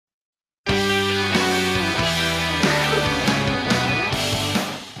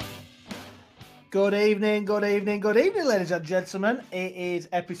Good evening, ladies and gentlemen. It is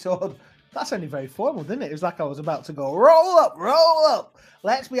episode... That sounded very formal, didn't it? It was like I was about to go, roll up.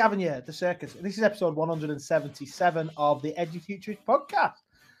 Let's be having you, the circus. This is episode 177 of the Edgy Futurist podcast.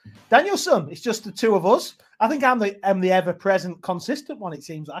 Danielson, it's just the two of us. I think I'm the ever-present, consistent one, it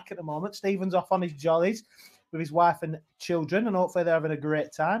seems like, at the moment. Stephen's off on his jollies with his wife and children, and hopefully they're having a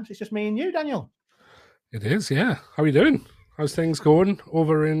great time. So it's just me and you, Daniel. It is, yeah. How are you doing? How's things going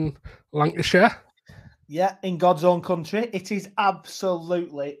over in Lancashire? Yeah, in God's own country, it is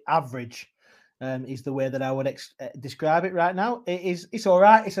absolutely average. Is the way that I would describe it right now. It's all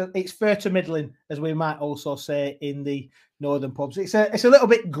right. It's fair to middling, as we might also say in the northern pubs. It's a little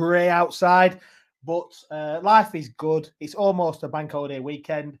bit grey outside, but life is good. It's almost a bank holiday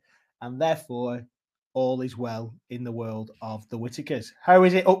weekend, and therefore all is well in the world of the Whitakers. How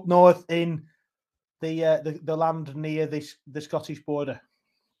is it up north in the land near the Scottish border?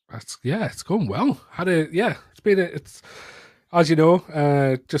 It's going well. It's as you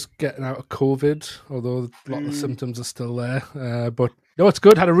know, just getting out of COVID, although a lot of the symptoms are still there. But no, it's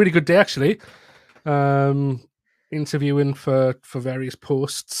good. Had a really good day actually. Interviewing for various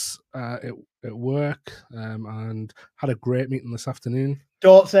posts at work, and had a great meeting this afternoon.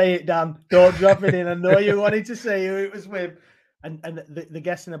 Don't say it, Dan. Don't drop it in. I know you wanted to say who it was with. And the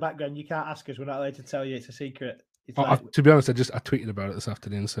guest in the background, you can't ask us. We're not allowed to tell you. It's a secret. To be honest, I tweeted about it this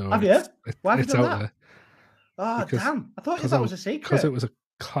afternoon. So have you? Why have you done that? There. Oh, damn. I thought that was a secret. Because it was a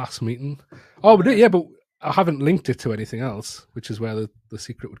class meeting. Oh, but I haven't linked it to anything else, which is where the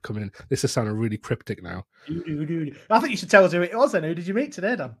secret would come in. This is sounding really cryptic now. I think you should tell us who it was then. Who did you meet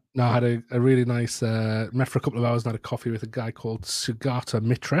today, Dan? No, I had a really nice, met for a couple of hours and had a coffee with a guy called Sugata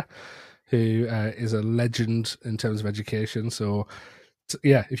Mitra, who is a legend in terms of education. So,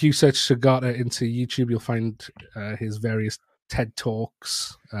 yeah, if you search Sugata into YouTube, you'll find his various TED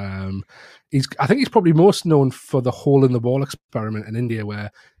Talks. I think he's probably most known for the hole in the wall experiment in India,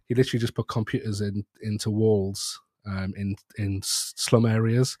 where he literally just put computers into walls in slum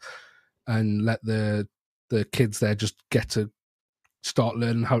areas and let the kids there just get to start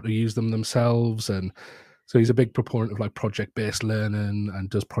learning how to use them themselves. And so he's a big proponent of like project-based learning and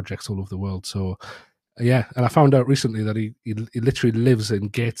does projects all over the world. So yeah, and I found out recently that he literally lives in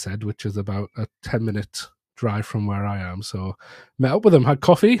Gateshead, which is about a 10-minute drive from where I am. So met up with him, had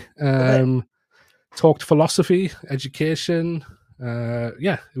coffee, talked philosophy, education.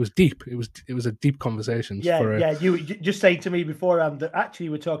 It was deep. It was a deep conversation. You just saying to me beforehand that actually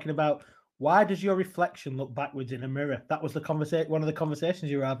you were talking about why does your reflection look backwards in a mirror? That was one of the conversations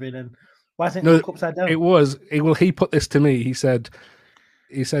you were having, and why doesn't it look upside down? He put this to me. He said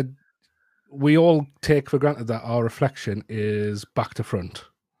we all take for granted that our reflection is back to front,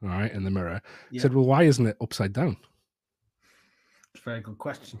 all right, in the mirror. He said, well, why isn't it upside down? It's a very good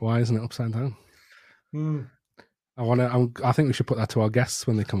question. Why isn't it upside down? I think we should put that to our guests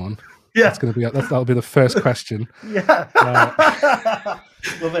when they come on. Yeah, that'll be the first question. Yeah,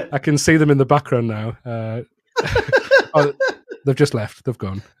 love it. I can see them in the background now. They've just left. They've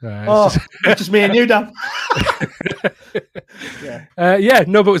gone. It's just me and you, Dan. But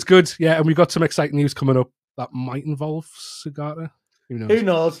it's good. Yeah, and we've got some exciting news coming up that might involve Sugata. Who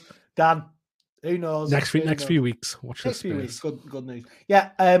knows, Dan? Who knows? Next few weeks. Watch this space. Next few weeks. Good news.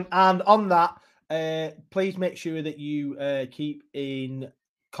 Yeah, and on that, please make sure that you keep in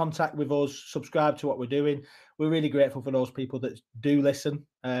contact with us, subscribe to what we're doing. We're really grateful for those people that do listen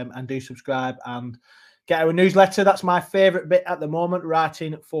and do subscribe and get our newsletter. That's my favourite bit at the moment,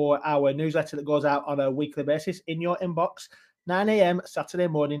 writing for our newsletter that goes out on a weekly basis in your inbox, 9 a.m. Saturday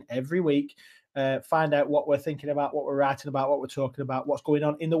morning every week. Find out what we're thinking about, what we're writing about, what we're talking about, what's going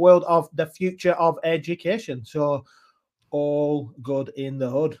on in the world of the future of education. So all good in the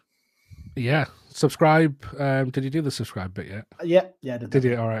hood. Yeah. Subscribe. Did you do the subscribe bit yet? Yeah. Did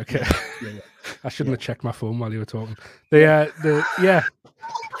you? All right. Okay. Yeah. I shouldn't have checked my phone while you were talking. Should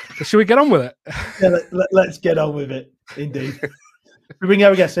we get on with it? Yeah, let's get on with it. Indeed. We bring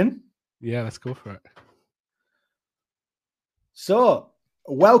our guests in. Yeah, let's go for it. So,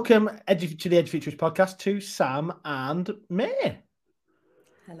 welcome to the Edgy Futurist podcast to Sam and May.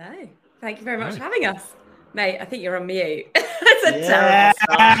 Hello. Thank you very much for having us. Mate, I think you're on mute. Yes,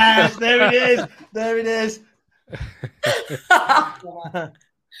 there it is.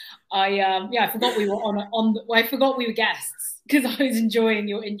 I forgot we were I forgot we were guests because I was enjoying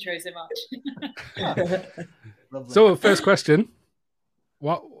your intro so much. So, first question: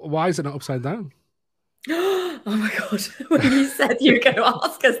 why is it not upside down? Oh my god! When you said you were going to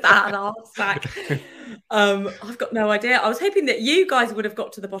ask us that, and I was like, I've got no idea. I was hoping that you guys would have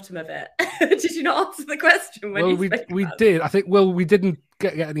got to the bottom of it. Did you not answer the question? We did. I think. Well, we didn't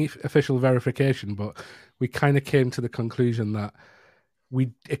get any official verification, but we kind of came to the conclusion that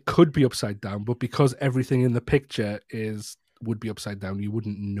it could be upside down, but because everything in the picture would be upside down, you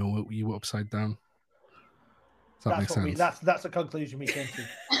wouldn't know you were upside down. Does that make sense? That's the conclusion we came to.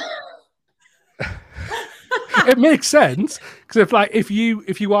 It makes sense, because if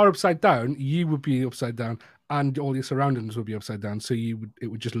you are upside down, you would be upside down, and all your surroundings would be upside down, so it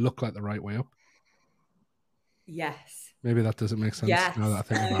would just look like the right way up. Yes. Maybe that doesn't make sense. Yes. Now that I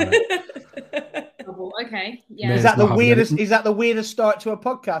think about it. Okay. Yeah. Is that the weirdest start to a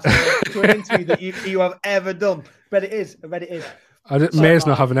podcast to an interview that you have ever done? Bet it is. May's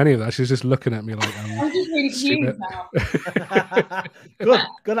not having any of that. She's just looking at me like I'm just really confused now.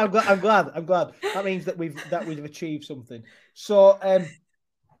 Good. I'm glad. That means that we've achieved something. So,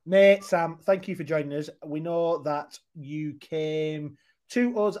 May, Sam, thank you for joining us. We know that you came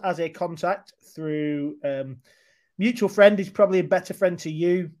to us as a contact through mutual friend. He's probably a better friend to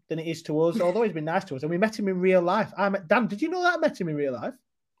you than it is to us, although he's been nice to us. And we met him in real life. Dan, did you know that I met him in real life?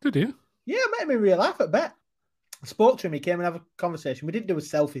 Did you? Yeah, I met him in real life at Bet. I spoke to him. He came and have a conversation. We didn't do a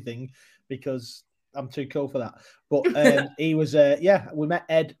selfie thing because I'm too cool for that. But he was, we met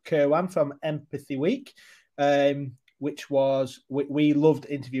Ed Kerwan from Empathy Week, which was, we loved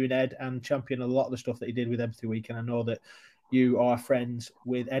interviewing Ed and championing a lot of the stuff that he did with Empathy Week. And I know that you are friends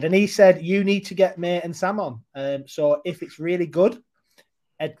with Ed. And he said, you need to get May and Sam on. So if it's really good,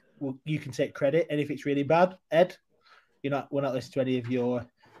 Ed, you can take credit. And if it's really bad, Ed, we're not listening to any of your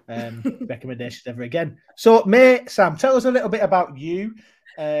recommendations ever again. So, May, Sam, tell us a little bit about you.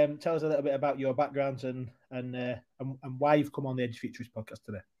 Tell us a little bit about your backgrounds and why you've come on the Edge Futurist podcast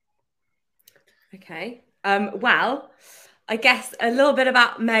today. Okay. Well, I guess a little bit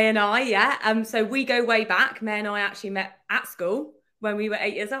about May and I, yeah. So we go way back. May and I actually met at school when we were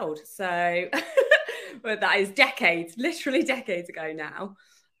 8 years old. So but that is literally decades ago now.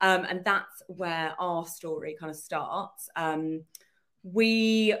 And that's where our story kind of starts.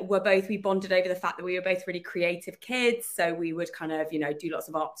 We bonded over the fact that we were both really creative kids. So we would kind of, do lots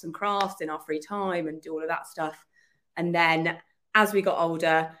of arts and crafts in our free time and do all of that stuff. And then as we got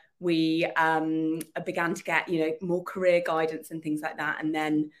older, we began to get, more career guidance and things like that. And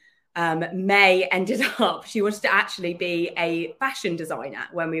then May ended up, she wanted to actually be a fashion designer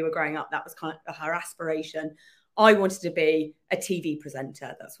when we were growing up. That was kind of her aspiration. I wanted to be a TV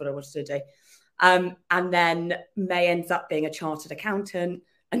presenter. That's what I wanted to do. And then May ends up being a chartered accountant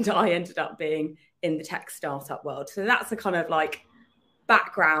and I ended up being in the tech startup world. So that's the kind of like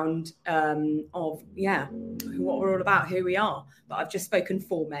background of, what we're all about, who we are. But I've just spoken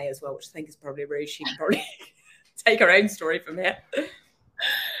for May as well, which I think is probably rude. She can probably take her own story from here.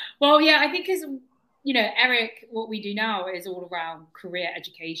 Well, yeah, I think as, Eric, what we do now is all around career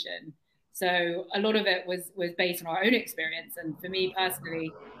education. So a lot of it was based on our own experience. And for me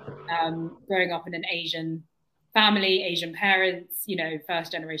personally, growing up in an Asian family, Asian parents,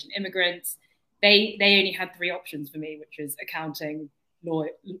 first generation immigrants, they only had 3 options for me, which was accounting, lawyer,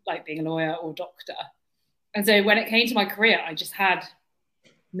 like being a lawyer or doctor. And so when it came to my career, I just had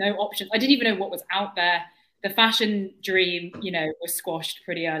no options. I didn't even know what was out there. The fashion dream, was squashed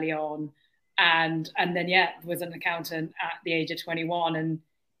pretty early on. And then, was an accountant at the age of 21 and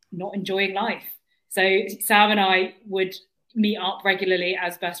not enjoying life. So Sam and I would meet up regularly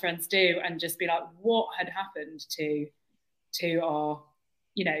as best friends do and just be like, what had happened to our,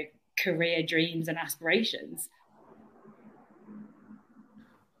 career dreams and aspirations.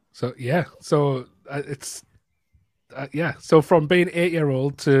 So, it's, so from being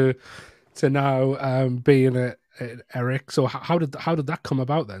 8-year-old to now being Eric. So how did that come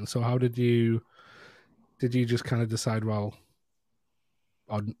about then? So how did you just kind of decide, well,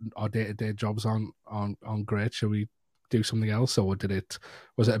 our day-to-day jobs aren't great, shall we do something else? Or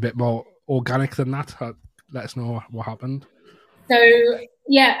was it a bit more organic than that? Let us know what happened. So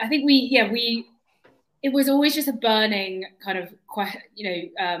I think it was always just a burning kind of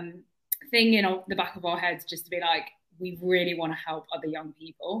thing in the back of our heads, just to be like, we really want to help other young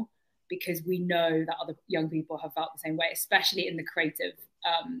people because we know that other young people have felt the same way, especially in the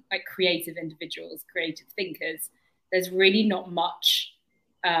creative individuals, creative thinkers. There's really not much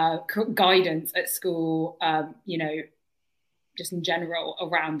guidance at school, just in general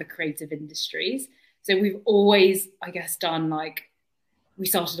around the creative industries. So we've always, I guess, done we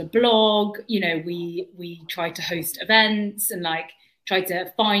started a blog, we tried to host events and tried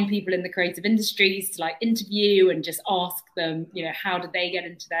to find people in the creative industries to interview and just ask them, how did they get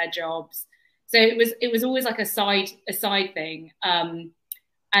into their jobs? So it was always a side thing. And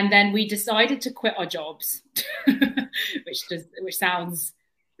then we decided to quit our jobs, which sounds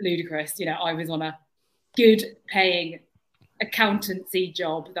ludicrous. I was on a good paying accountancy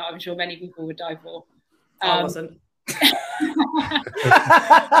job that I'm sure many people would die for. I wasn't.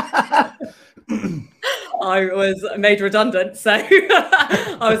 I was made redundant, so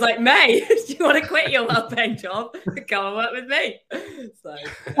I was like, May, do you want to quit your well-paying job? Come and work with me. So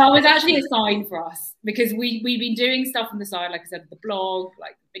that was actually a sign for us, because we've been doing stuff on the side, like I said, the blog,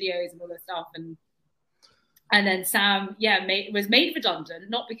 like videos and all this stuff, and then Sam, was made redundant,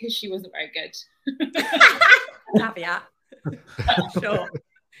 not because she wasn't very good. Caveat. Sure.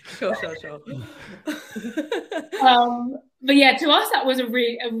 But yeah, to us that was a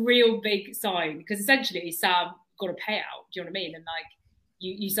real big sign, because essentially Sam got a payout. Do you know what I mean? And like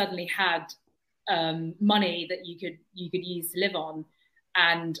you suddenly had money that you could use to live on,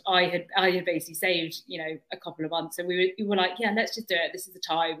 and I had basically saved, you know, a couple of months. So we were like, yeah, let's just do it. This is the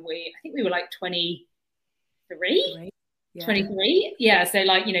time. I think we were like 23. Yeah. 23. Yeah. So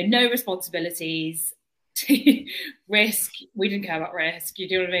like, you know, no responsibilities. Risk, we didn't care about risk, you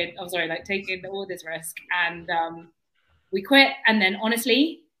know what I mean? I'm sorry, like taking all this risk, and we quit. And then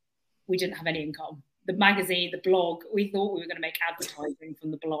honestly, we didn't have any income. The magazine, the blog, we thought we were going to make advertising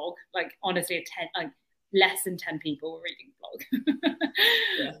from the blog. Like honestly, less than 10 people were reading the blog.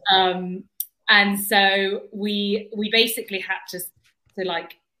 Yeah. And so we basically had to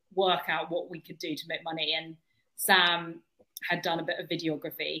like work out what we could do to make money. And Sam had done a bit of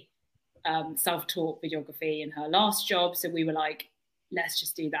videography, self-taught videography in her last job. So we were like, let's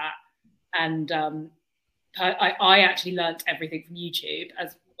just do that. And I actually learnt everything from YouTube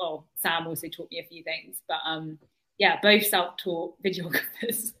as well. Sam also taught me a few things, but yeah, both self-taught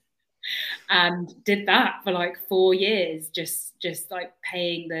videographers, and did that for like 4 years, just like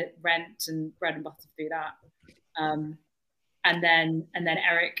paying the rent and bread and butter through that. And then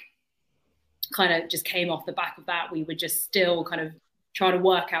Eric kind of just came off the back of that. We were just still kind of trying to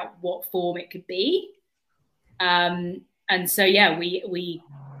work out what form it could be. And so, yeah, we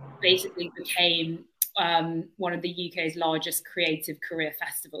basically became one of the UK's largest creative career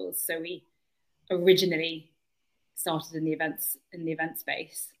festivals. So we originally started in the event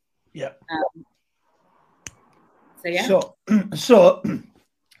space. Yeah. So yeah. So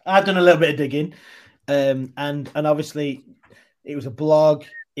I've done a little bit of digging, and obviously it was a blog.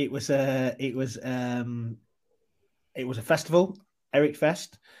 It was a festival, Eric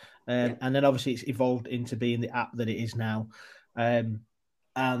Fest, and then obviously it's evolved into being the app that it is now. And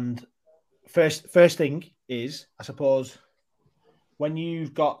first thing is, I suppose, when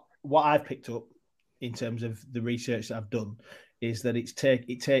you've got what I've picked up in terms of the research that I've done, is that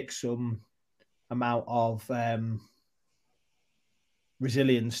it takes some amount of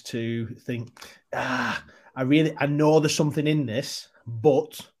resilience to think, I know there's something in this,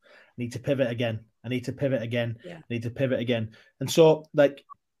 but I need to pivot again. And so, like,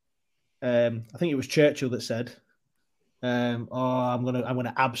 I think it was Churchill that said, I'm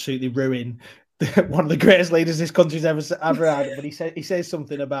gonna absolutely ruin one of the greatest leaders this country's ever had. But he says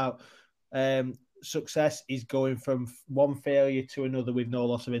something about success is going from one failure to another with no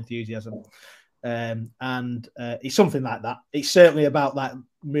loss of enthusiasm. And it's something like that. It's certainly about that,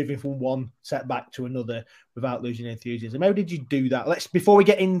 moving from one setback to another without losing enthusiasm. How did you do that? Before we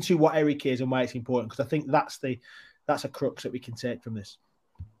get into what Eric is and why it's important, because I think that's a crux that we can take from this.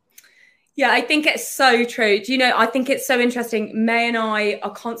 Yeah, I think it's so true. Do you know, I think it's so interesting. May and I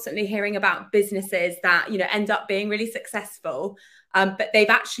are constantly hearing about businesses that, you know, end up being really successful, but they've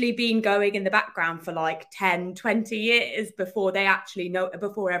actually been going in the background for like 10, 20 years before they actually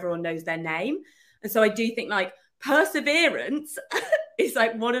before everyone knows their name. And so I do think like perseverance is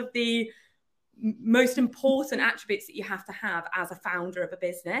like one of the most important attributes that you have to have as a founder of a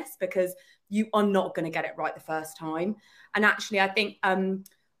business, because you are not going to get it right the first time. And actually, I think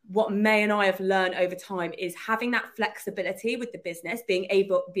what May and I have learned over time is having that flexibility with the business, being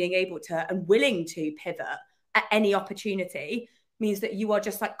able to and willing to pivot at any opportunity, means that you are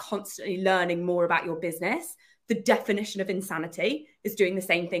just like constantly learning more about your business. The definition of insanity is doing the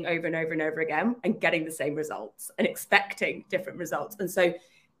same thing over and over and over again and getting the same results and expecting different results. And so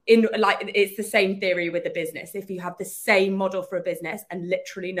it's the same theory with the business. If you have the same model for a business and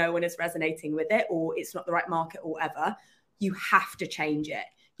literally no one is resonating with it, or it's not the right market or whatever, you have to change it.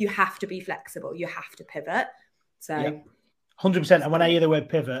 You have to be flexible. You have to pivot. So, yeah, 100%. And when I hear the word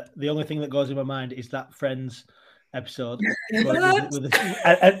pivot, the only thing that goes in my mind is that Friends episode. Pivot!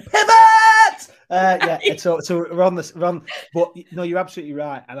 Yeah. So we're on this run. But no, you're absolutely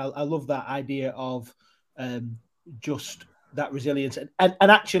right, and I love that idea of just that resilience. And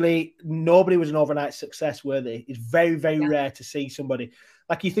actually, nobody was an overnight success, were they? It's very, very rare to see somebody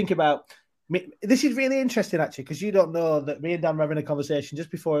like you think about. This is really interesting, actually, because you don't know that me and Dan were having a conversation just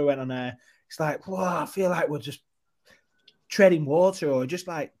before we went on air. It's like, wow, I feel like we're just treading water or just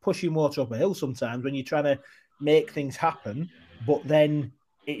like pushing water up a hill sometimes when you're trying to make things happen. But then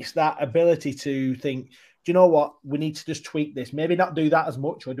it's that ability to think, do you know what? We need to just tweak this. Maybe not do that as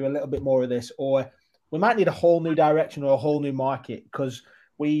much or do a little bit more of this, or we might need a whole new direction or a whole new market, because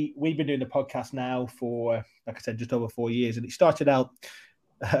we've been doing the podcast now for, like I said, just over 4 years. And it started out,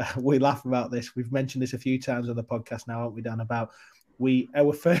 we laugh about this. We've mentioned this a few times on the podcast now, haven't we, Dan, about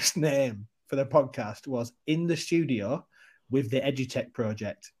our first name for the podcast was In the Studio with the EduTech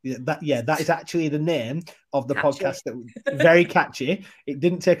Project. That is actually the name of the podcast. That was very catchy. It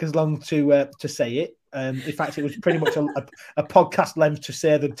didn't take us long to say it. In fact, it was pretty much a podcast length to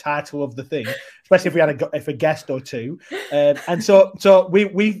say the title of the thing, especially if we had a guest or two. And so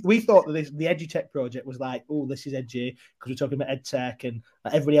we thought that the EduTech Project was like, oh, this is edgy because we're talking about EdTech, and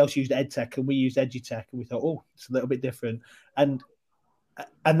everybody else used EdTech and we used EduTech, and we thought, oh, it's a little bit different. And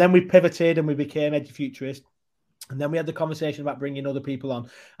then we pivoted and we became EduFuturist. And then we had the conversation about bringing other people on.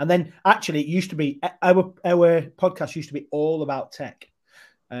 And then actually it used to be, our podcast used to be all about tech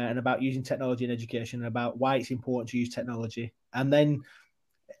and about using technology in education and about why it's important to use technology. And then,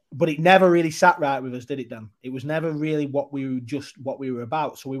 but it never really sat right with us, did it, Dan? It was never really what we were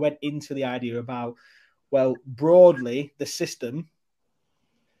about. So we went into the idea about, well, broadly, the system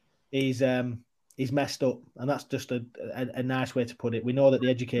is messed up, and that's just a nice way to put it. We know that the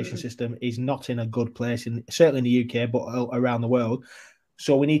education system is not in a good place, certainly in the UK, but around the world.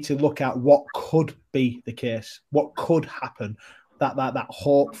 So we need to look at what could be the case, what could happen, that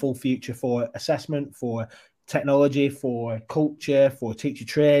hopeful future for assessment, for technology, for culture, for teacher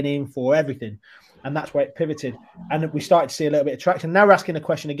training, for everything. And that's where it pivoted. And we started to see a little bit of traction. Now we're asking the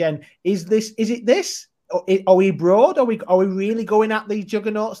question again, is it this? Are we broad? Are we really going at these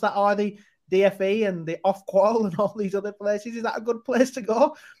juggernauts that are the DFE and the Ofqual and all these other places? Is that a good place to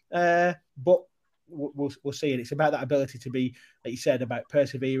go? But we'll see. And it's about that ability to be, like you said, about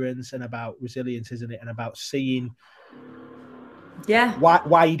perseverance and about resilience, isn't it? And about seeing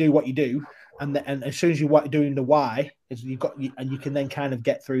why you do what you do. And as soon as you're doing the why, you can then kind of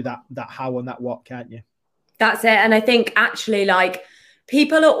get through that how and that what, can't you? That's it. And I think actually, like,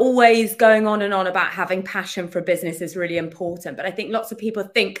 people are always going on and on about having passion for a business is really important. But I think lots of people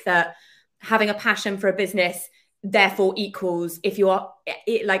think that having a passion for a business therefore equals, if you are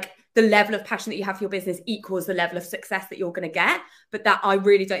like, the level of passion that you have for your business equals the level of success that you're going to get. But that, I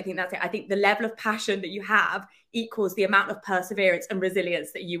really don't think that's it. I think the level of passion that you have equals the amount of perseverance and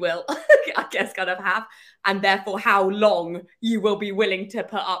resilience that you will, I guess, kind of have. And therefore how long you will be willing to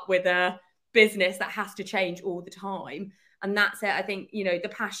put up with a business that has to change all the time. And that's it. I think, the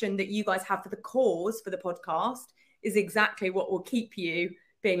passion that you guys have for the cause, for the podcast, is exactly what will keep you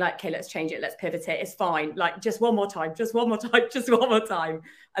being like, okay, let's change it, let's pivot it, it's fine, like just one more time.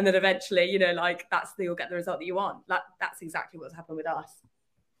 And then eventually, you'll get the result that you want. Like, that's exactly what's happened with us.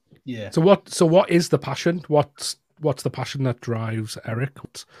 Yeah. So what is the passion? What's the passion that drives Eric?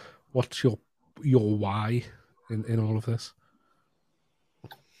 What's your why in all of this?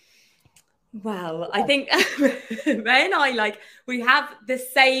 Well, I think May and I, we have the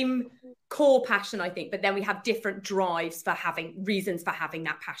same core passion, I think, but then we have different drives reasons for having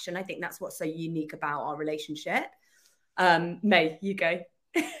that passion. I think that's what's so unique about our relationship. May, you go.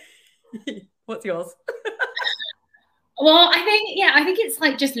 What's yours? Well, I think it's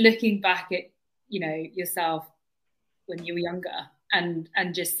like just looking back at, yourself when you were younger and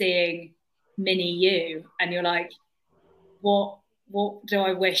just seeing mini you, and you're like, what do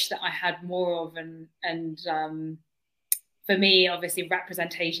I wish that I had more of? And for me, obviously,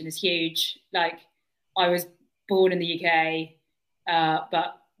 representation is huge. Like, I was born in the UK,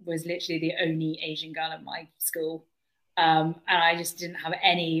 but was literally the only Asian girl in my school. And I just didn't have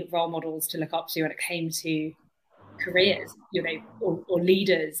any role models to look up to when it came to careers, or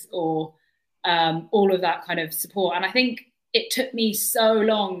leaders, or all of that kind of support. And I think it took me so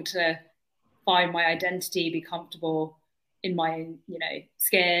long to find my identity, be comfortable in my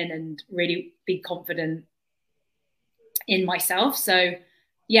skin, and really be confident in myself. So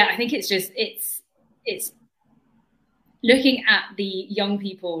I think it's looking at the young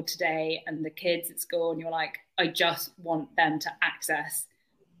people today and the kids at school, and you're like, I just want them to access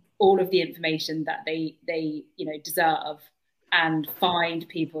all of the information that they deserve, and find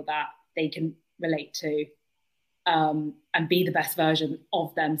people that they can relate to, and be the best version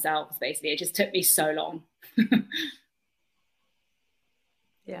of themselves. Basically, it just took me so long.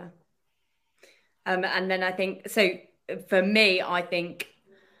 Yeah. And then I think, so for me, I think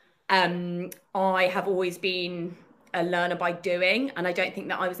I have always been a learner by doing, and I don't think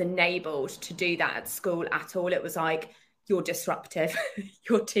that I was enabled to do that at school at all. It was like, you're disruptive,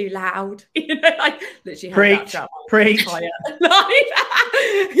 you're too loud, you know, like literally preach. Life.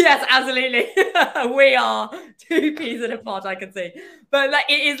 Yes, absolutely. We are two peas in a pod, I can see. But like,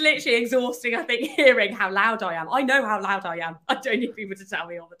 it is literally exhausting, I think, hearing how loud I am. I know how loud I am. I don't need people to tell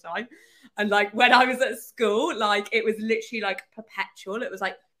me all the time. And like when I was at school, like it was literally like perpetual. It was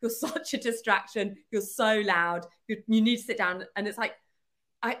like, you're such a distraction. You're so loud. You need to sit down. And it's like,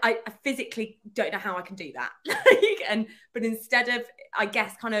 I physically don't know how I can do that. But instead of, I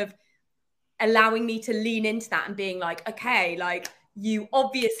guess, kind of allowing me to lean into that and being like, okay, like you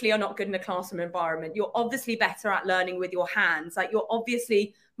obviously are not good in a classroom environment. You're obviously better at learning with your hands. Like you're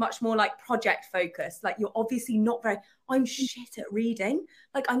obviously much more like project focused. Like you're obviously not very, I'm shit at reading.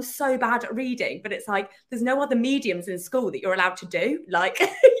 Like I'm so bad at reading, but it's like, there's no other mediums in school that you're allowed to do. Like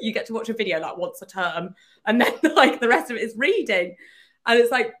you get to watch a video like once a term and then like the rest of it is reading. And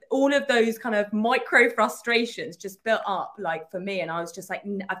it's like all of those kind of micro frustrations just built up like for me. And I was just like,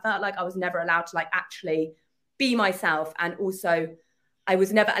 I felt like I was never allowed to like actually be myself. And also I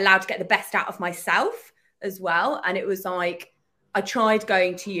was never allowed to get the best out of myself as well. And it was like, I tried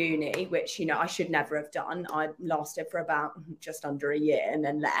going to uni, which, you know, I should never have done. I lasted for about just under a year and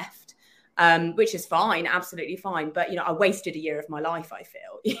then left, which is fine, absolutely fine. But, you know, I wasted a year of my life, I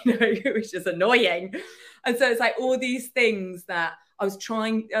feel, you know, which is annoying. And so it's like all these things that I was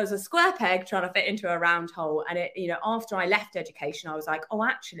a square peg trying to fit into a round hole. And it, you know, after I left education, I was like, oh,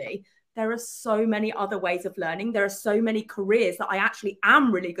 actually, there are so many other ways of learning. There are so many careers that I actually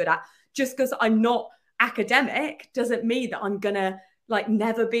am really good at. Just because I'm not academic doesn't mean that I'm gonna like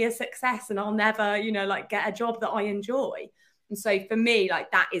never be a success and I'll never, you know, like get a job that I enjoy. And so for me,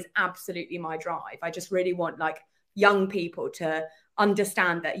 like that is absolutely my drive. I just really want like young people to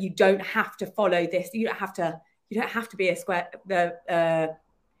understand that you don't have to follow this. You don't have to be a square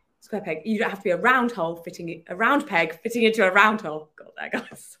peg. You don't have to be a round peg fitting into a round hole. God, there,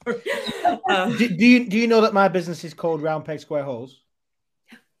 guys. Sorry. Do you know that my business is called Round Peg Square Holes?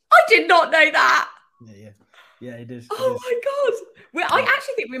 I did not know that. Yeah, it is. Oh my God. I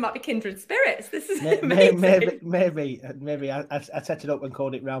actually think we might be kindred spirits. This is amazing. Maybe I set it up and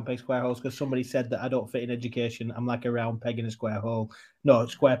called it Round Peg Square Holes because somebody said that I don't fit in education. I'm like a round peg in a square hole. No,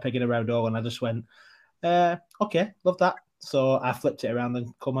 square peg in a round hole. And I just went, okay, love that. So I flipped it around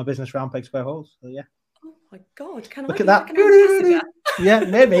and called my business Round Peg Square Holes. So yeah. Oh my God! Look at that. Yeah,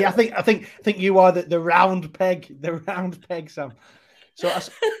 maybe. I think you are the round peg, Sam. So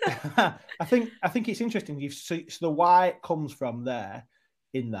I think it's interesting. So the why it comes from there,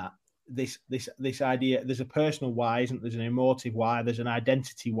 in that this idea. There's a personal why, isn't there? There's an emotive why. There's an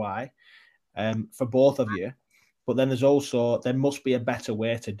identity why, for both of you. But then there must be a better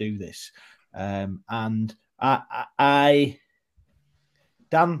way to do this. And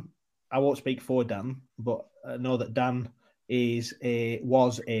Dan, I won't speak for Dan, but I know that Dan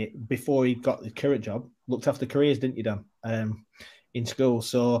was before he got the current job, looked after careers, didn't you, Dan? In school,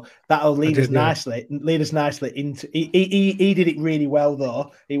 so that'll lead us nicely into. He did it really well,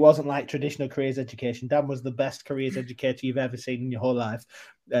 though. He wasn't like traditional careers education. Dan was the best careers educator you've ever seen in your whole life.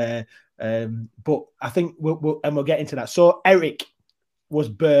 But I think we'll get into that. So Eric was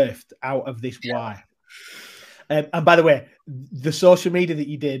birthed out of this why. And by the way, the social media that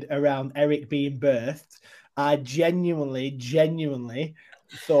you did around Eric being birthed, I genuinely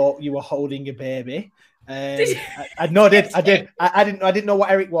thought you were holding a baby. I didn't know what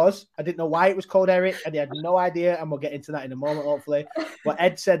Eric was. I didn't know why it was called Eric. I had no idea, and we'll get into that in a moment, hopefully. But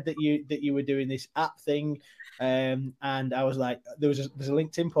Ed said that you were doing this app thing, and I was like, there's a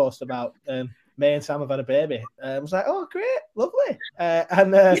LinkedIn post about May and Sam have had a baby. I was like, oh, great, lovely.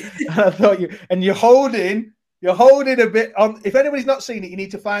 And I thought you're holding a bit on. If anybody's not seen it, you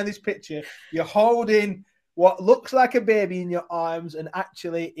need to find this picture. You're holding what looks like a baby in your arms, and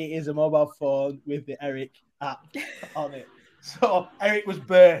actually it is a mobile phone with the Eric app on it. So Eric was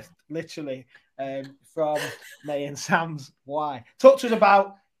birthed literally from May and Sam's why. Talk to us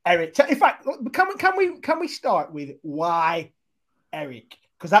about Eric. In fact, can we start with why Eric?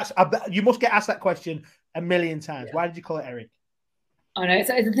 Because you must get asked that question a million times. Yeah. Why did you call it Eric? I know.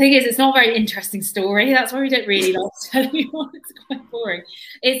 So the thing is, it's not a very interesting story. That's why we don't really like to tell anyone. It's quite boring.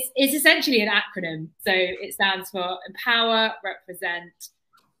 It's essentially an acronym. So it stands for Empower, Represent,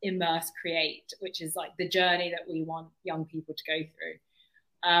 Immerse, Create, which is like the journey that we want young people to go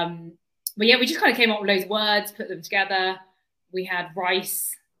through. But yeah, we just kind of came up with those words, put them together. We had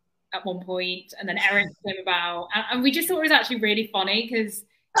rice at one point, and then Eric came about, and we just thought it was actually really funny because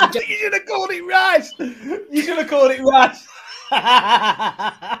you should have called it rice. You should have called it rice.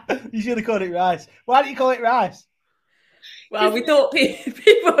 You should have called it rice. Why didn't you call it rice? Well, we thought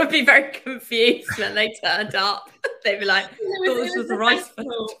people would be very confused when they turned up. They'd be like, this was a rice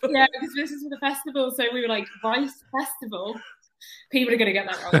festival. Yeah, because this is for the festival. So we were like, rice festival? People are going to get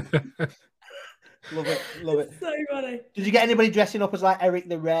that wrong. Love it, love it. So funny. Did you get anybody dressing up as like Eric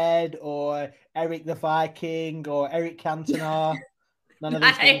the Red or Eric the Viking or Eric Cantona? None of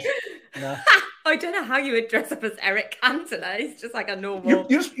these things? No. I don't know how you would dress up as Eric Cantona. He's just like a normal...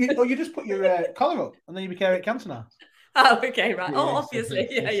 You just put your collar up and then you became Eric Cantona. Oh, okay, right. Yeah, Oh, obviously.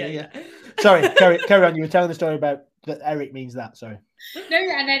 Yeah. Sorry, carry on. You were telling the story about that Eric means that. Sorry. No,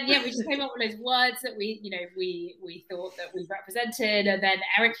 and then we just came up with those words that we thought that we represented, and then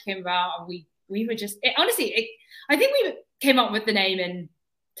Eric came about, and we were just I think we came up with the name in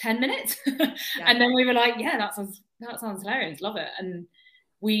 10 minutes, and then we were like, yeah, that sounds hilarious, love it, and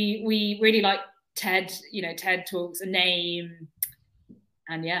we really like TED. TED Talks, a name,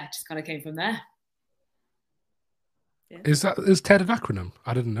 and just kind of came from there. Yeah. Is TED an acronym?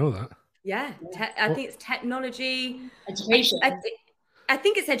 I didn't know that. Yeah, I think it's technology, education. I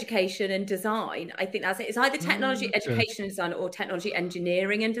think it's education and design. I think that's it. It's either technology, education and design, or technology,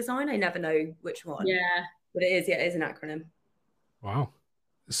 engineering and design. I never know which one. Yeah, but it is. Yeah, it is an acronym. Wow.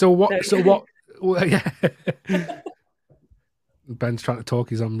 So what? Well, yeah. Ben's trying to talk.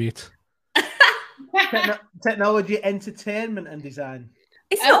 He's on mute. Technology, entertainment, and design.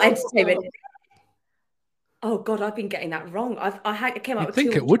 It's not entertainment. Oh God, I've been getting that wrong. I came up with. I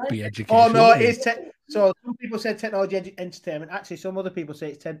think it would be education. Oh no, it is. So some people said technology, entertainment. Actually, some other people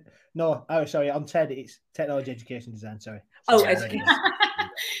say it's TED. No, sorry. On TED, it's technology, education, design. Sorry. Oh, education.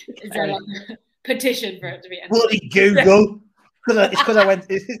 Is there like a petition for it to be? Bloody Google. It's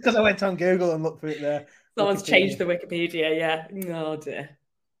because I went on Google and looked for it there. Someone's changed the Wikipedia. Yeah. Oh dear.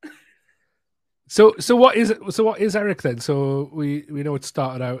 So what is Eric then? So we know it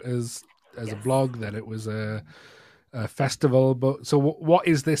started out as a blog, then it was a festival. But so what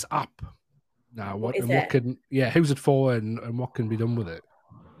is this app now? Who's it for, and what can be done with it?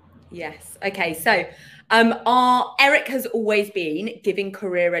 Yes. Okay. So our Eric has always been giving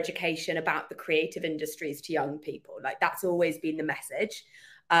career education about the creative industries to young people. Like that's always been the message.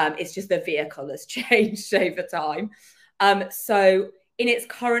 It's just the vehicle has changed over time. So in its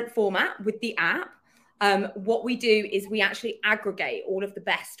current format with the app, what we do is we actually aggregate all of the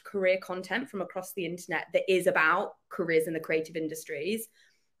best career content from across the internet that is about careers in the creative industries.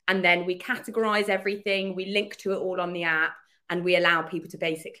 And then we categorize everything, we link to it all on the app, and we allow people to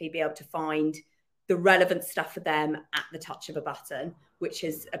basically be able to find the relevant stuff for them at the touch of a button, which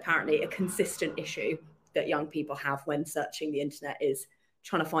is apparently a consistent issue that young people have when searching the internet, is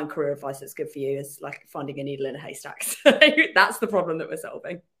trying to find career advice that's good for you is like finding a needle in a haystack. So that's the problem that we're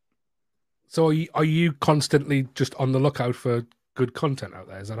solving. So are you constantly just on the lookout for good content out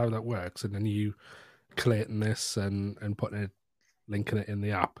there? Is that how that works? And then you collating this and linking it in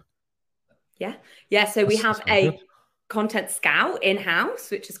the app? Yeah. So we have a content scout in-house,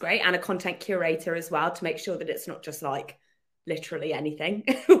 which is great, and a content curator as well to make sure that it's not just like literally anything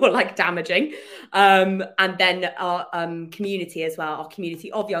or like damaging. And then our community as well, our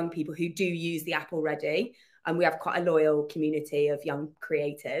community of young people who do use the app already. And we have quite a loyal community of young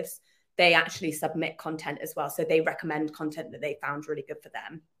creatives. They actually submit content as well. So they recommend content that they found really good for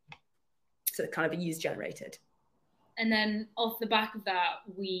them. So it's kind of a user generated. And then off the back of that,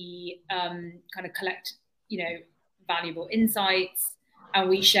 we kind of collect, valuable insights, and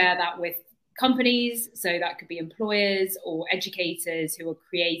we share that with companies. So that could be employers or educators who are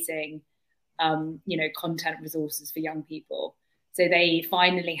creating, content resources for young people. So they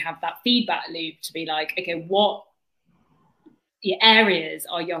finally have that feedback loop to be like, okay, what areas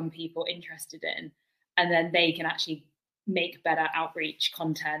are young people interested in? And then they can actually make better outreach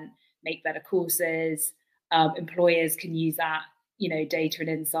content, make better courses. Employers can use that, data and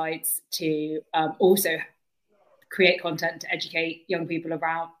insights to also create content to educate young people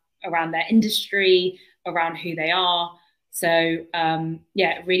around their industry, around who they are. So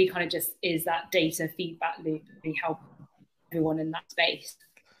it really kind of just is that data feedback loop that really help everyone in that space.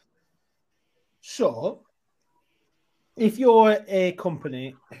 So if you're a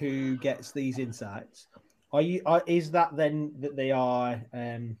company who gets these insights, is that then that they are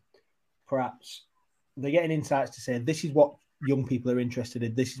perhaps they're getting insights to say this is what young people are interested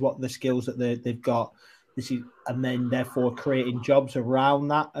in, this is what the skills that they've got, and then therefore creating jobs around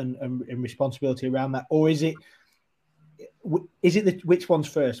that and responsibility around that? Or is it which one's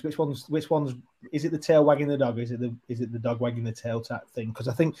first? Which one's is it the tail wagging the dog? Is it the dog wagging the tail type thing? Because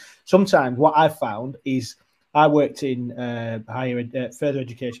I think sometimes what I've found is I worked in further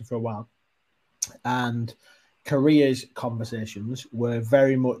education for a while, and careers conversations were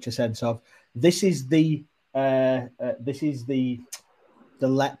very much a sense of this is the this is the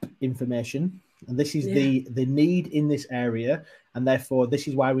LEP information, and this is the need in this area, and therefore this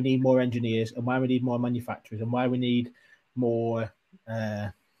is why we need more engineers, and why we need more manufacturers, and why we need more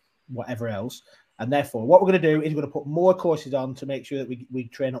whatever else. And therefore, what we're going to do is we're going to put more courses on to make sure that we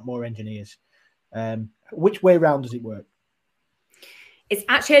train up more engineers. Which way round does it work? It's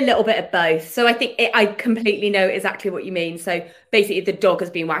actually a little bit of both. So I think I completely know exactly what you mean. So basically, the dog has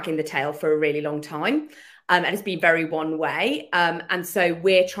been wagging the tail for a really long time. And it's been very one way. And so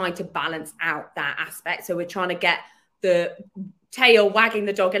we're trying to balance out that aspect. So we're trying to get the tail wagging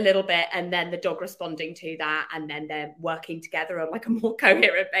the dog a little bit, and then the dog responding to that. And then they're working together on like a more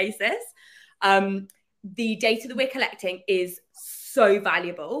coherent basis. The data that we're collecting is so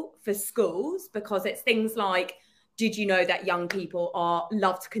valuable for schools because it's things like, did you know that young people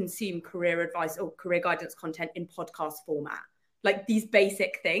love to consume career advice or career guidance content in podcast format? Like these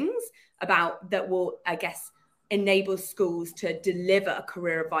basic things that will, I guess, enable schools to deliver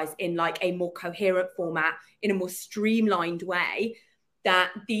career advice in like a more coherent format, in a more streamlined way,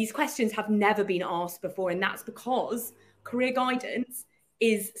 that these questions have never been asked before. And that's because career guidance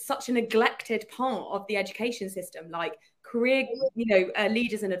is such a neglected part of the education system. Like career,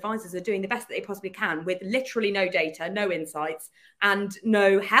 leaders and advisors are doing the best that they possibly can with literally no data, no insights, and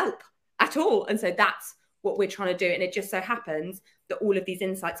no help at all. And so that's what we're trying to do. And it just so happens that all of these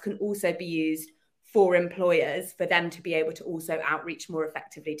insights can also be used for employers, for them to be able to also outreach more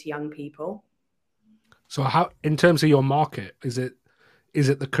effectively to young people. So how, in terms of your market, is it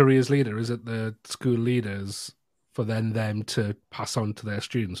the careers leader? Is it the school leaders for them to pass on to their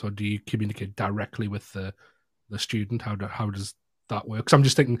students? Or do you communicate directly with the student? How does that work? Because I'm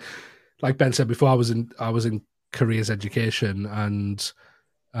just thinking, like Ben said before, I was in careers education, and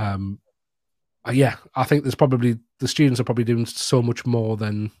I think there's probably, the students are probably doing so much more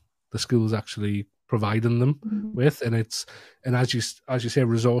than the school's actually providing them with, and as you say,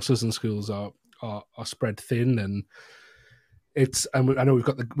 resources in schools are spread thin, and I know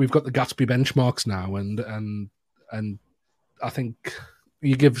we've got the Gatsby benchmarks now, and I think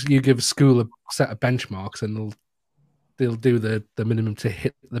you give school a set of benchmarks, and they'll do the minimum to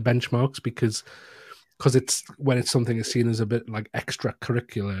hit the benchmarks because it's, when it's something is seen as a bit like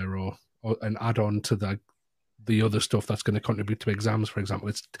extracurricular or an add-on to the other stuff that's going to contribute to exams, for example,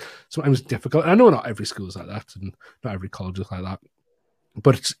 it's sometimes difficult. And I know not every school is like that, and not every college is like that,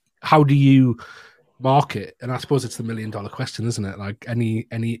 but it's, how do you market? And I suppose it's the $1 million question, isn't it? Like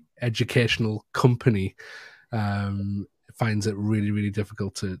any educational company finds it really, really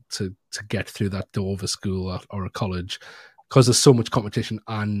difficult to get through that door of a school or a college, because there's so much competition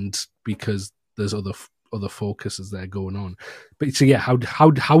and because there's other focuses there going on. But so yeah, how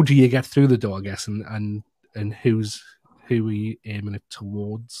do you get through the door, I guess, and who are you aiming it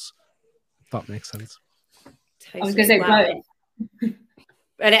towards? If that makes sense. I was going to say both.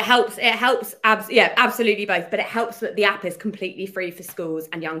 And it helps, absolutely both. But it helps that the app is completely free for schools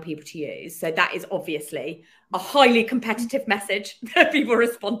and young people to use. So that is obviously a highly competitive message that people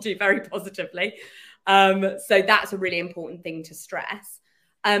respond to very positively. So that's a really important thing to stress.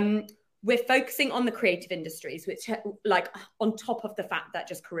 We're focusing on the creative industries, which, like, on top of the fact that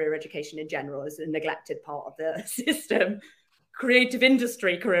just career education in general is a neglected part of the system, creative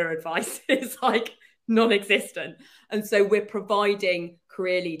industry career advice is like non-existent. And so we're providing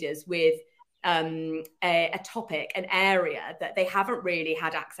career leaders with a topic, an area that they haven't really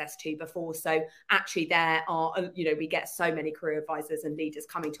had access to before. So actually there are, we get so many career advisors and leaders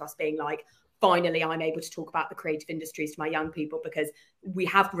coming to us being like, finally, I'm able to talk about the creative industries to my young people, because we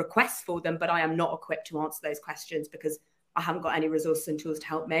have requests for them, but I am not equipped to answer those questions because I haven't got any resources and tools to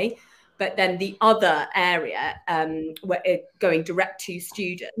help me. But then the other area, where going direct to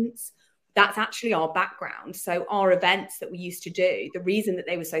students, that's actually our background. So our events that we used to do, the reason that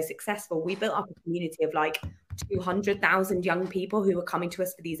they were so successful, we built up a community of like 200,000 young people who were coming to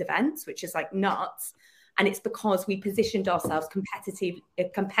us for these events, which is like nuts. And it's because we positioned ourselves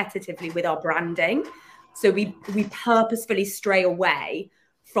competitively with our branding. So we purposefully stray away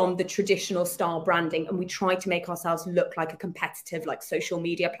from the traditional style branding, and we try to make ourselves look like a competitive, like, social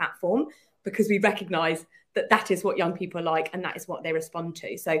media platform, because we recognize that that is what young people like and that is what they respond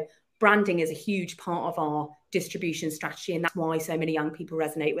to. So branding is a huge part of our distribution strategy, and that's why so many young people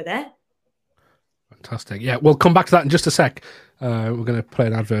resonate with it. Fantastic. Yeah, we'll come back to that in just a sec. We're going to play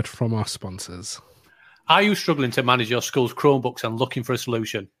an advert from our sponsors. Are you struggling to manage your school's Chromebooks and looking for a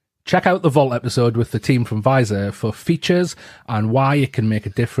solution? Check out the Vault episode with the team from Visor for features and why it can make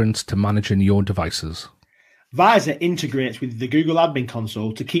a difference to managing your devices. Visor integrates with the Google Admin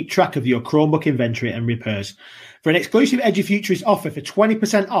Console to keep track of your Chromebook inventory and repairs. For an exclusive EduFuturist offer for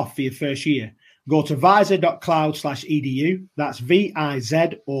 20% off for your first year, go to visor.cloud/edu. That's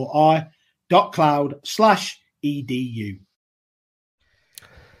VIZOR.cloud/edu.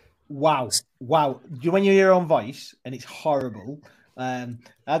 Wow. When you hear your own voice and it's horrible,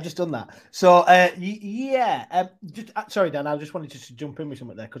 I've just done that. So, sorry, Dan, I just wanted to jump in with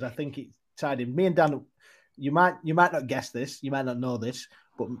something there because I think it's tied in. Me and Dan, you might not guess this, you might not know this,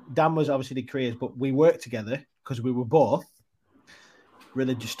 but Dan was obviously the careers, but we worked together because we were both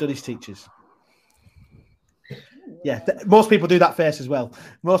religious studies teachers. Yeah, most people do that face as well.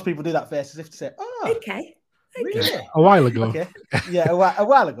 Most people do that face as if to say, "Oh, okay." Really? A while ago. Okay. Yeah, a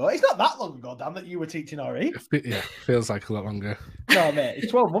while ago. It's not that long ago, Dan, that you were teaching RE. Yeah, feels like a lot longer. No, mate,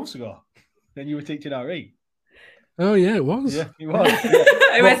 it's 12 months ago. Then you were teaching RE. Oh yeah, it was. Yeah, it was.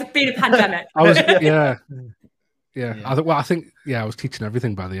 Yeah. It was been a pandemic. I was, yeah. I think I was teaching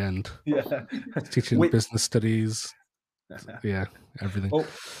everything by the end. Yeah, teaching business studies. Yeah, everything. Well,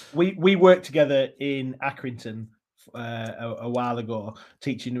 we worked together in Accrington a while ago,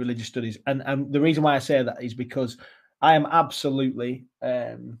 teaching religious studies, and the reason why I say that is because I am absolutely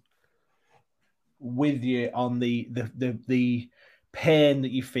with you on the pain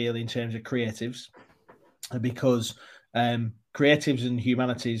that you feel in terms of creatives, because creatives and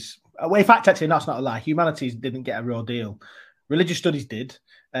humanities. Well, in fact, actually, that's not a lie. Humanities didn't get a real deal. Religious studies did.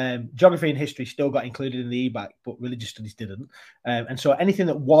 Geography and history still got included in the EBAC, but religious studies didn't. And so anything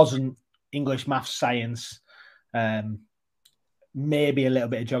that wasn't English, maths, science, maybe a little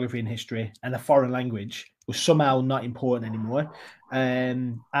bit of geography and history, and a foreign language was somehow not important anymore.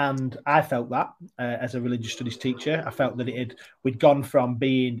 And I felt that as a religious studies teacher. I felt that we'd gone from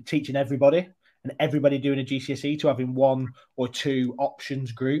teaching everybody and everybody doing a GCSE to having one or two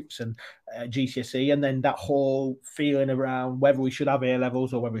options groups and GCSE, and then that whole feeling around whether we should have A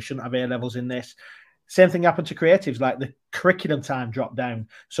levels or whether we shouldn't have A levels in this. Same thing happened to creatives, like the curriculum time dropped down.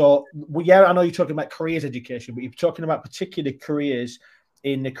 So, yeah, I know you're talking about careers education, but you're talking about particular careers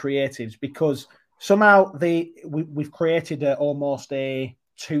in the creatives, because somehow we've created almost a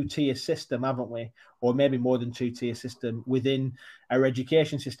two-tier system, haven't we? Or maybe more than two-tier system within our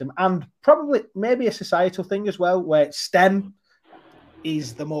education system, and probably maybe a societal thing as well, where STEM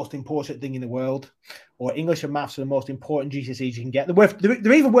is the most important thing in the world, or English and maths are the most important GCSEs you can get.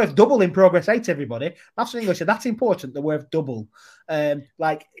 They're even worth double in Progress 8, everybody. Maths and English, that's important. They're worth double.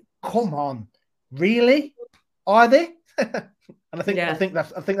 Like, come on, really? Are they? And I think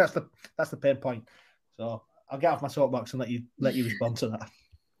that's the pain point. So I'll get off my soapbox and let you respond to that.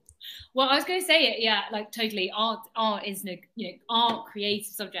 Well, I was going to say it, yeah, like totally. Art is, art,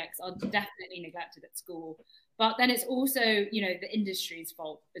 creative subjects are definitely neglected at school. But then it's also, the industry's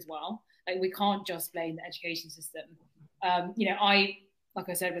fault as well. Like, we can't just blame the education system. I, like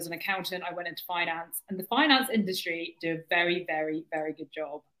I said, was an accountant. I went into finance, and the finance industry do a very, very, very good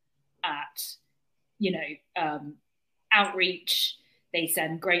job at, outreach. They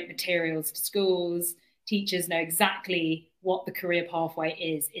send great materials to schools. Teachers know exactly what the career pathway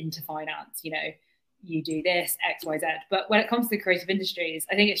is into finance. You do this, X, Y, Z. But when it comes to the creative industries,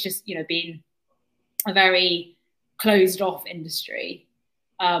 I think it's just, been a very closed off industry.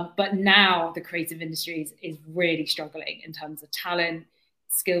 But now the creative industries is really struggling in terms of talent,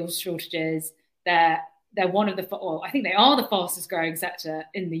 skills shortages. They're one of I think they are the fastest growing sector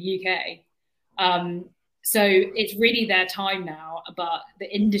in the UK. So it's really their time now, but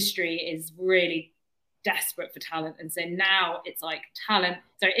the industry is really desperate for talent. And so now it's like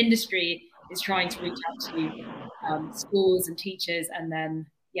industry is trying to reach out to schools and teachers, and then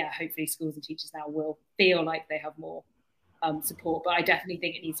hopefully schools and teachers now will feel like they have more support. But I definitely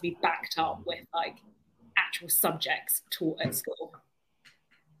think it needs to be backed up with like actual subjects taught at school.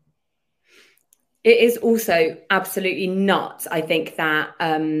 It is also absolutely nuts. I think that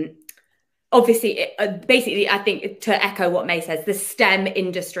obviously, basically, I think to echo what May says, the STEM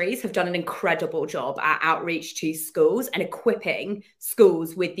industries have done an incredible job at outreach to schools and equipping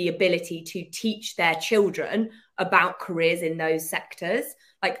schools with the ability to teach their children about careers in those sectors.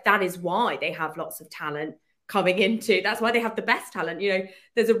 Like, that is why they have lots of talent coming into, that's why they have the best talent.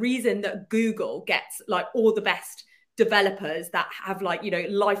 There's a reason that Google gets like all the best developers that have like,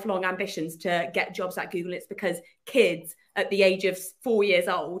 lifelong ambitions to get jobs at Google. It's because kids at the age of 4 years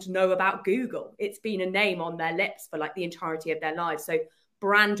old know about Google. It's been a name on their lips for like the entirety of their lives. So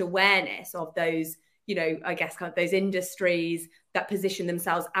brand awareness of those, I guess kind of those industries that position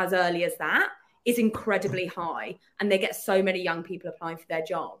themselves as early as that is incredibly high. And they get so many young people applying for their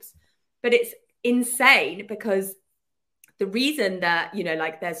jobs. But it's insane because the reason that,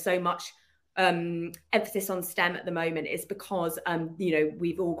 there's so much emphasis on STEM at the moment is because,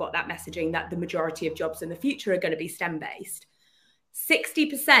 we've all got that messaging that the majority of jobs in the future are going to be STEM based.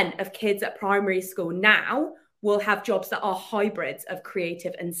 60% of kids at primary school now will have jobs that are hybrids of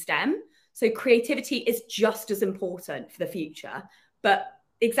creative and STEM. So creativity is just as important for the future. But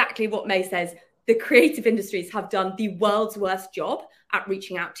exactly what May says, the creative industries have done the world's worst job at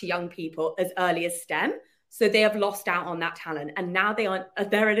reaching out to young people as early as STEM. So they have lost out on that talent. And now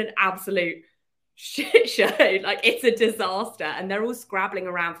they're in an absolute shit show. Like, it's a disaster. And they're all scrabbling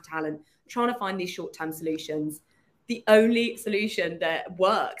around for talent, trying to find these short-term solutions. The only solution that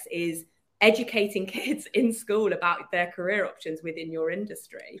works is educating kids in school about their career options within your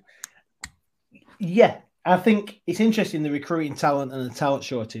industry. Yeah, I think it's interesting, the recruiting talent and the talent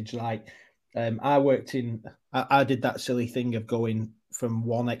shortage. Like, I did that silly thing of going from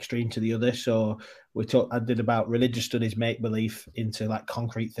one extreme to the other. So I did about religious studies, make believe, into like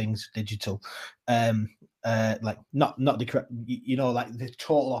concrete things, digital, like not the, you know, like the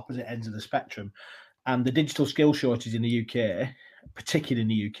total opposite ends of the spectrum. And the digital skill shortage in the UK, particularly in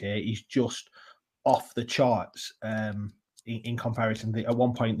the UK, is just off the charts. In comparison, at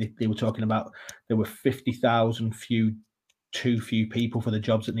one point they were talking about there were 50,000 too few people for the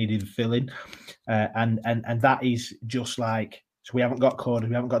jobs that needed filling, and that is just like, so we haven't got coders,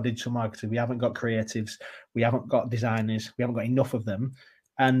 we haven't got digital marketers, we haven't got creatives, we haven't got designers, we haven't got enough of them,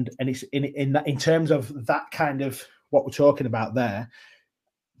 and it's in terms of that kind of what we're talking about there,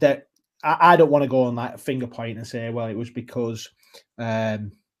 that I don't want to go on like a finger point and say, well, it was because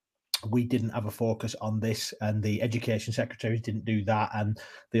we didn't have a focus on this and the education secretaries didn't do that, and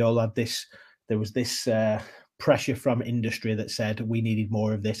they all had this, there was this pressure from industry that said we needed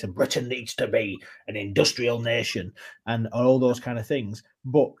more of this and Britain needs to be an industrial nation and all those kind of things.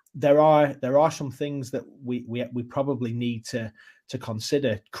 But there are some things that we probably need to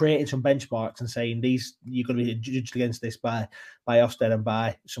consider, creating some benchmarks and saying these, you're going to be judged against this by Ofsted and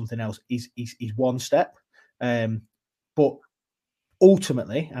by something else is one step. But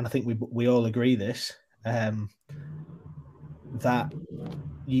ultimately, and I think we all agree this, that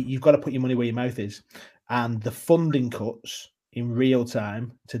you've got to put your money where your mouth is. And the funding cuts in real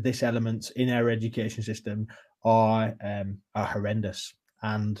time to this element in our education system are horrendous,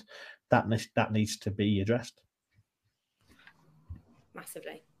 and that needs to be addressed.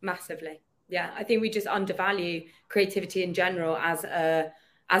 Massively. Yeah, I think we just undervalue creativity in general as a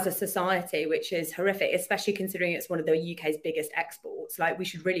society, which is horrific, especially considering it's one of the UK's biggest exports. Like, we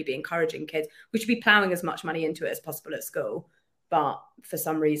should really be encouraging kids. We should be ploughing as much money into it as possible at school. But for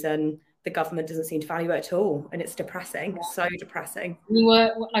some reason, the government doesn't seem to value it at all. And it's depressing, so depressing.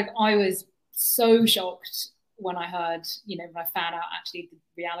 I was so shocked when I heard, when I found out actually the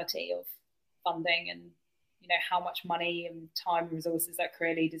reality of funding and, how much money and time and resources that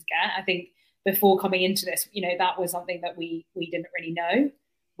career leaders get. I think before coming into this, that was something that we didn't really know.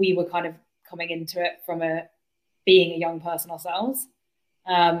 We were kind of coming into it from being a young person ourselves.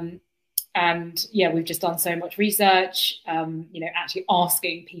 And yeah, we've just done so much research, actually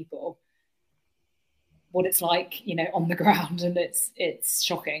asking people what it's like, on the ground. And it's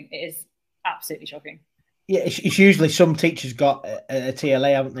shocking. It is absolutely shocking. Yeah, it's usually some teachers got a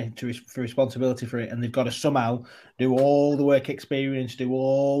TLA, haven't they, for responsibility for it, and they've got to somehow do all the work experience, do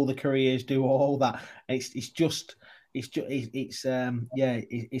all the careers, do all that. It's a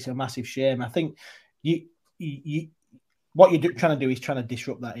massive shame. I think what you're trying to do is trying to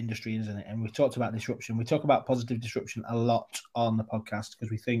disrupt that industry, isn't it? And we've talked about disruption. We talk about positive disruption a lot on the podcast because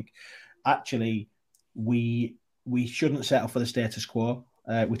we think actually we shouldn't settle for the status quo.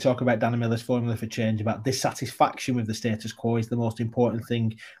 We talk about Danny Miller's formula for change, about dissatisfaction with the status quo is the most important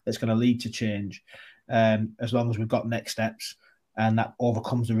thing that's going to lead to change, as long as we've got next steps and that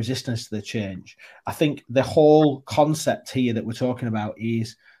overcomes the resistance to the change. I think the whole concept here that we're talking about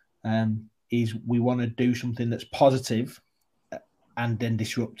is we want to do something that's positive and then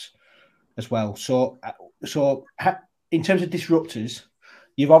disrupt as well. So in terms of disruptors,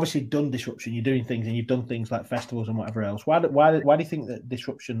 you've obviously done disruption. You're doing things, and you've done things like festivals and whatever else. Why do you think that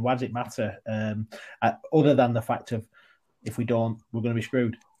disruption? Why does it matter? Other than the fact of if we don't, we're going to be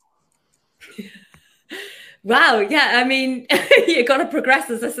screwed. Wow. Yeah. I mean, you've got to progress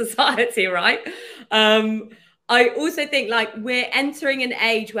as a society, right? I also think we're entering an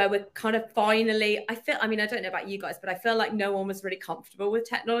age where we're kind of finally, I don't know about you guys, but I feel like no one was really comfortable with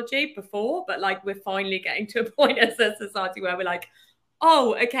technology before, but we're finally getting to a point as a society where we're like,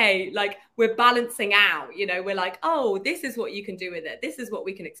 oh, okay, we're balancing out, we're like, oh, this is what you can do with it. This is what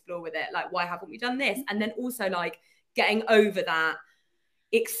we can explore with it. Why haven't we done this? And then also getting over that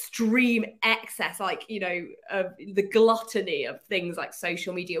extreme excess, of the gluttony of things like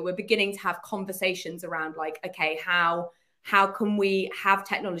social media. We're beginning to have conversations around okay, how can we have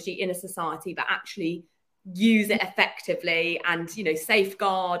technology in a society, but actually use it effectively and, you know,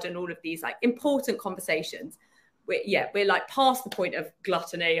 safeguard and all of these like important conversations. We're like past the point of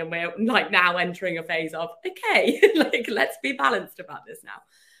gluttony, and we're like now entering a phase of, okay, like let's be balanced about this now.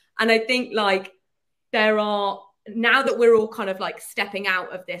 And I think like there are, now that we're all kind of like stepping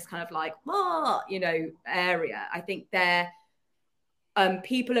out of this kind of like, you know, area, I think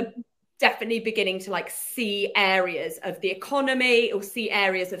people are definitely beginning to like see areas of the economy or see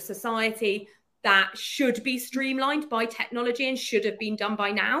areas of society that should be streamlined by technology and should have been done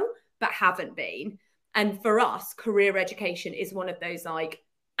by now, but haven't been. And for us, career education is one of those like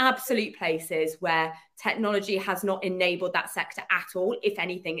absolute places where technology has not enabled that sector at all. If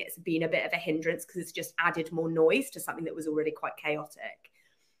anything, it's been a bit of a hindrance because it's just added more noise to something that was already quite chaotic.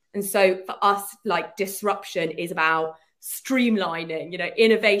 And so for us, like disruption is about streamlining, you know,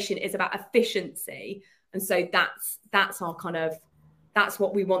 innovation is about efficiency. And so that's our kind of, that's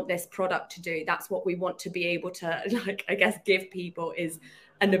what we want this product to do. That's what we want to be able to, like, I guess, give people is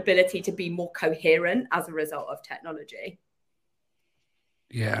an ability to be more coherent as a result of technology.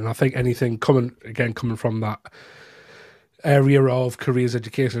 Yeah, and I think anything coming from that area of careers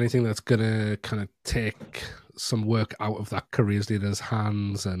education, anything that's going to kind of take some work out of that careers leader's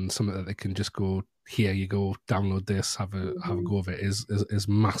hands and something that they can just go, here you go, download this, have a go of it, is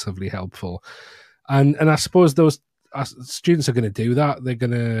massively helpful. And I suppose those students are going to do that.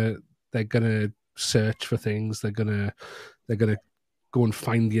 They're gonna search for things. They're gonna go and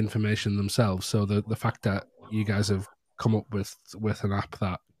find the information themselves. So the fact that you guys have come up with an app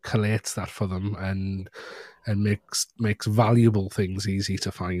that collates that for them and makes valuable things easy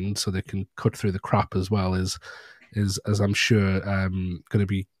to find, so they can cut through the crap as well, is as I'm sure going to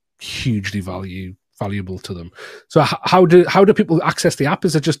be hugely valuable to them. So how do people access the app?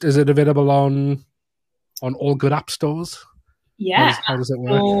 Is it available on all good app stores? Yeah, how does it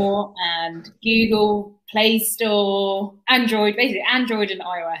work? Store and Google Play Store, Android, basically Android and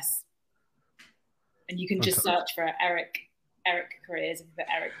iOS. And you can just search for Eric Careers, and put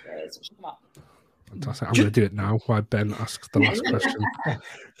Eric Careers, which will come up. Fantastic. I'm going to do it now while Ben asks the last question.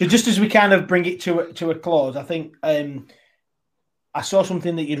 So just as we kind of bring it to a close, I think I saw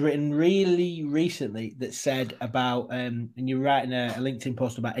something that you'd written really recently that said about, and you're writing a LinkedIn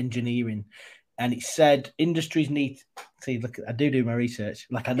post about engineering, and it said industries need. See, look, I do my research.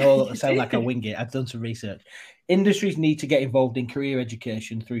 Like, I know I sound like I wing it. I've done some research. Industries need to get involved in career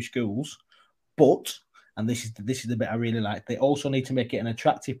education through schools, but, and this is the bit I really like, they also need to make it an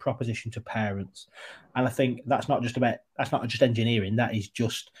attractive proposition to parents. And I think that's not just engineering. That is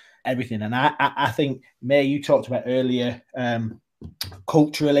just everything. And I think, May, you talked about earlier,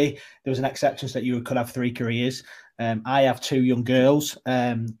 culturally, there was an acceptance that you could have 3 careers. I have 2 young girls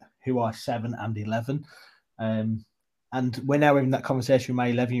who are 7 and 11. And we're now having that conversation with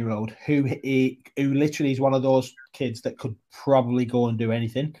my 11-year-old, who literally is one of those kids that could probably go and do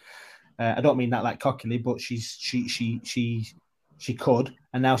anything. I don't mean that like cockily, but she could.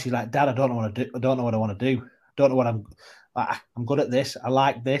 And now she's like, Dad, I don't know what I want to do. I don't know what I'm good at this. I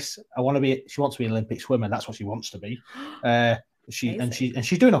like this. She wants to be an Olympic swimmer. That's what she wants to be.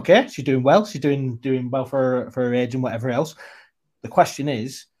 She's doing okay. She's doing well. She's doing well for her age and whatever else. The question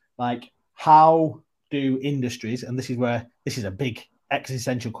is, like, how do industries, and this is a big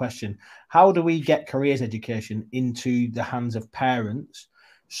existential question, how do we get careers education into the hands of parents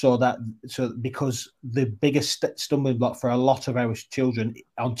because the biggest stumbling block for a lot of our children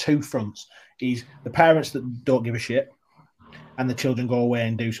on 2 fronts is the parents that don't give a shit, and the children go away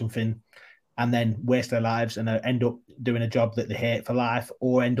and do something and then waste their lives and end up doing a job that they hate for life,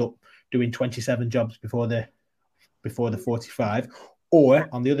 or end up doing 27 jobs before they're 45. Or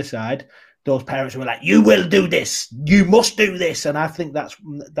on the other side, those parents were like, you will do this, you must do this. And I think that's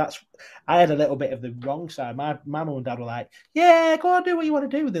I had a little bit of the wrong side. My mum and dad were like, yeah, go on, do what you want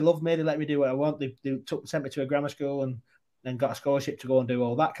to do. They love me, they let me do what I want. They sent me to a grammar school and then got a scholarship to go and do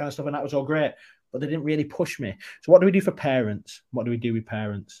all that kind of stuff, and that was all great. But they didn't really push me. So what do we do for parents? What do we do with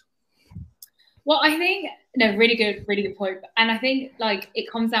parents? Well, I think, really good point. And I think, like, it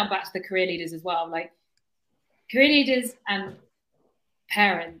comes down back to the career leaders as well. Like, career leaders and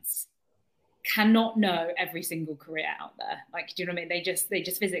parents cannot know every single career out there. Like, do you know what I mean? They just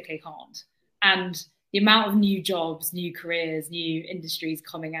physically can't. And the amount of new jobs, new careers, new industries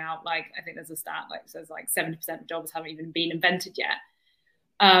coming out, like, I think there's a stat, like, says like 70% of jobs haven't even been invented yet.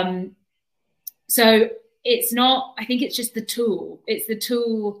 So it's not, I think it's just the tool. It's the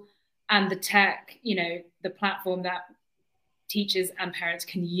tool and the tech, the platform that teachers and parents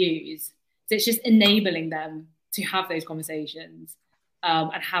can use. So it's just enabling them to have those conversations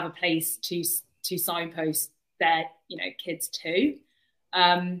and have a place to signpost their, kids to.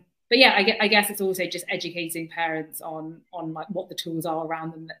 yeah, I guess it's also just educating parents on like what the tools are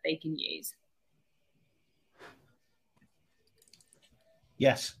around them that they can use.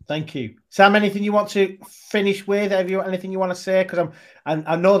 Yes, thank you, Sam. Anything you want to finish with? Have you anything you want to say? Because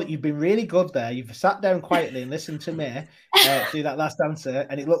I know that you've been really good there. You've sat down quietly and listened to me through that last answer,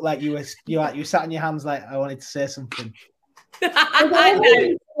 and it looked like you sat on your hands like I wanted to say something.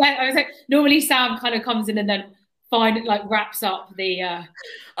 I was like, normally Sam kind of comes in and then wraps up the.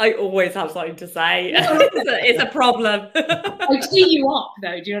 I always have something to say. It's a problem. I tee you up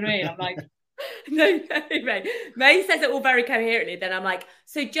though. Do you know what I mean? I'm like. No, May says it all very coherently. Then I'm like,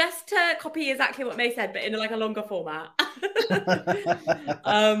 so just to copy exactly what May said, but in like a longer format.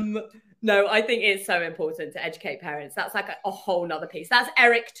 No, I think it's so important to educate parents. That's like a whole nother piece. That's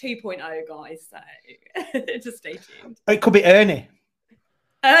Eric 2.0, guys. So just stay tuned. It could be Ernie.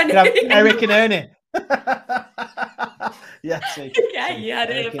 Eric and Ernie. Yeah, you had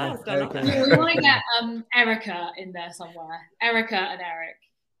it fast. We want to get Erica in there somewhere. Erica and Eric.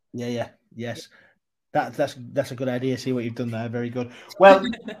 Yeah. Yes. That's a good idea. See what you've done there. Very good. Well,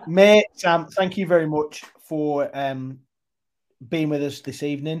 May, Sam, thank you very much for being with us this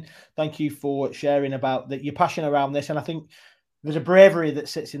evening. Thank you for sharing about your passion around this. And I think there's a bravery that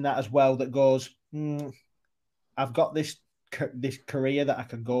sits in that as well, that goes, I've got this career that I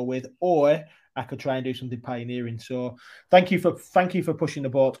could go with, or I could try and do something pioneering. So thank you for pushing the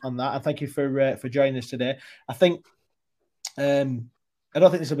boat on that. And thank you for joining us today. I think I don't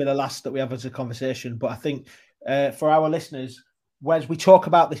think this will be the last that we have as a conversation, but I think for our listeners, Wes, we talk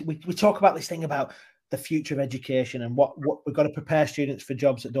about this. We talk about this thing about the future of education and what we've got to prepare students for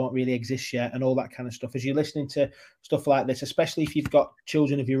jobs that don't really exist yet, and all that kind of stuff. As you're listening to stuff like this, especially if you've got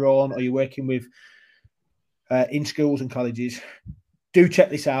children of your own or you're working with in schools and colleges, do check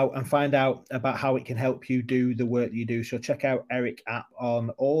this out and find out about how it can help you do the work that you do. So check out Eric app on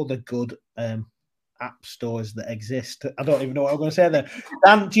all the good app stores that exist. I don't even know what I'm going to say there.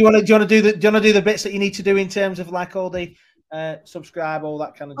 Dan, do you want to do the bits that you need to do in terms of like all the subscribe, all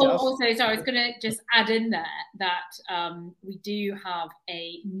that kind of jazz? Also, sorry, I was going to just add in there that we do have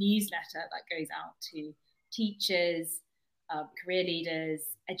a newsletter that goes out to teachers, career leaders,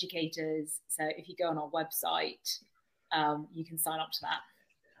 educators. So if you go on our website, you can sign up to that.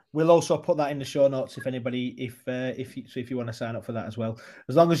 We'll also put that in the show notes if you want to sign up for that as well.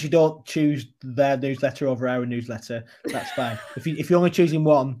 As long as you don't choose their newsletter over our newsletter, that's fine. If you're only choosing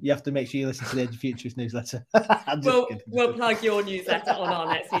one, you have to make sure you listen to the Edufutures newsletter. We'll plug your newsletter on our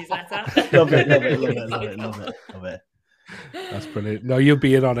next newsletter. Love it. That's brilliant. No, you'll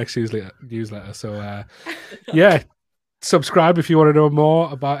be in our next newsletter. So yeah, subscribe if you want to know more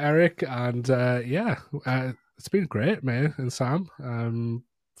about Eric. And it's been great, May and Sam.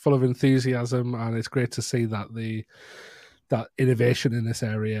 Full of enthusiasm, and it's great to see that that innovation in this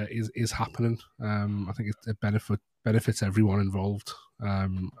area is happening. I think it benefits everyone involved,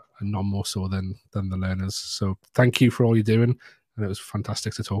 and none more so than the learners. So thank you for all you're doing, and it was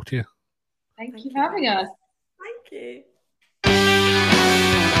fantastic to talk to you. Thank you for having us. Thank you.